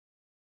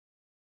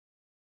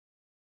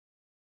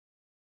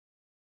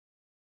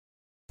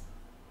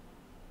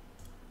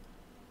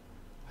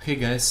Hey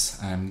guys,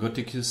 I'm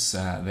Goticus,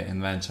 the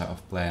inventor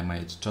of Player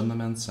Made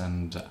tournaments,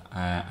 and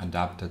I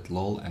adapted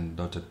LoL and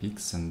Dota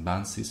picks and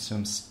ban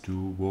systems to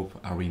WoW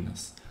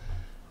arenas.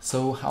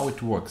 So how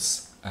it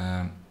works?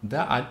 There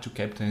are two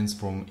captains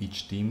from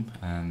each team,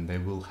 and they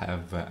will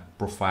have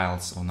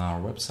profiles on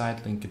our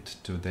website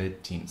linked to their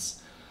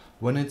teams.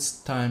 When it's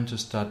time to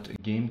start a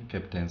game,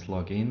 captains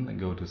log in,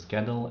 go to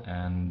schedule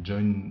and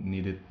join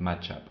needed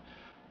matchup.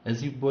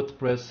 As you both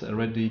press a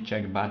ready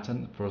check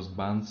button, first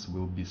bans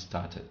will be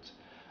started.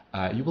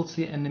 You will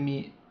see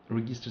enemy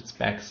registered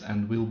specs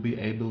and will be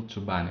able to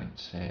ban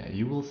it.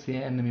 You will see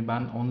enemy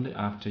ban only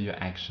after your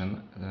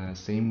action,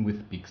 same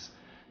with picks.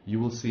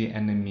 You will see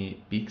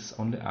enemy picks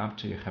only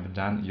after you have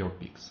done your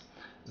picks.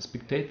 The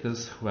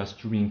spectators who are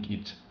streaming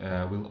it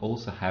will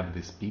also have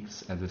these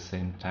picks at the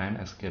same time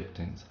as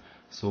captains,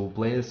 so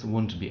players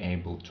won't be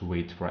able to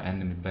wait for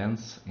enemy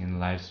bans in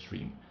live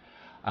stream.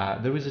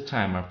 There is a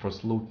timer for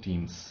slow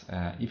teams.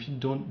 If you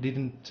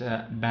didn't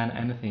ban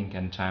anything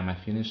and timer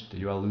finished,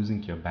 you are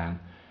losing your ban.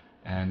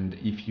 And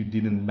if you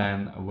didn't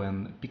ban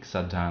when picks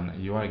are done,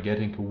 you are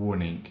getting a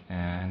warning.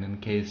 And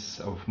in case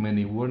of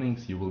many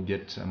warnings, you will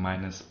get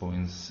minus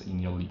points in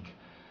your league.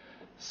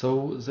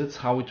 So that's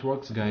how it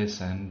works,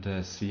 guys,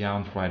 and see you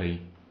on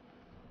Friday.